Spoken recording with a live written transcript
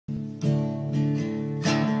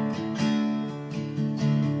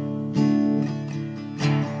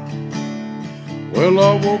Well,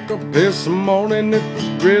 I woke up this morning, it was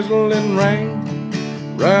drizzling rain.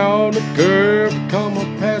 Round the curve come a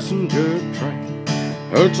passenger train.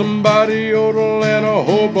 Heard somebody yodel and a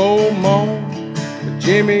hobo moan. But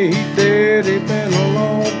Jimmy, he dead, he been a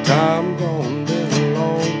long time gone, been a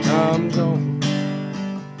long time gone.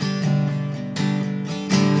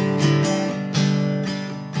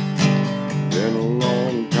 Been a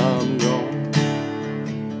long time gone.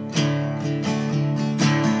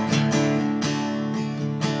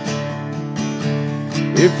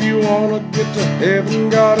 If you wanna get to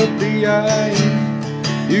heaven, gotta be I.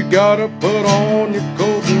 You gotta put on your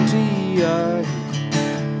coat and tie.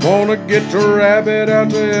 Wanna get to rabbit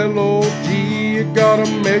out to L.O.G. You gotta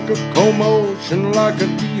make a commotion like a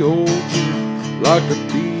D.O.G. Like a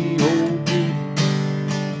D.O.G.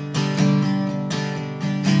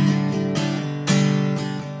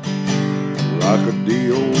 Like a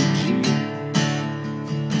D.O.G.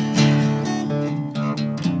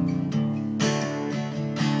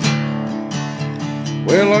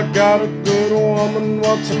 Well, I got a good woman,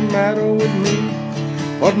 what's the matter with me?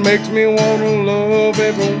 What makes me wanna love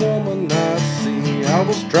every woman I see? I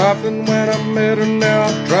was trifling when I met her, now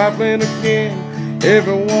I'm trifling again.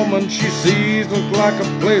 Every woman she sees looks like a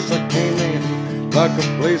place I came in, like a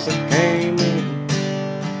place I came in.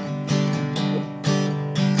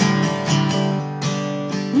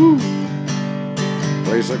 Woo!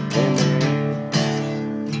 Place I came in.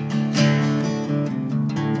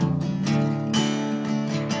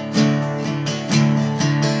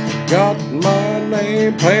 Got my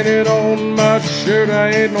name painted on my shirt. I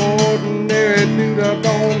ain't no ordinary dude. I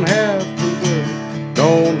don't have to worry,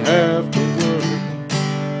 don't have to worry.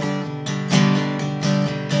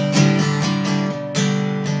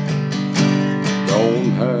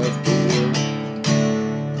 Don't have to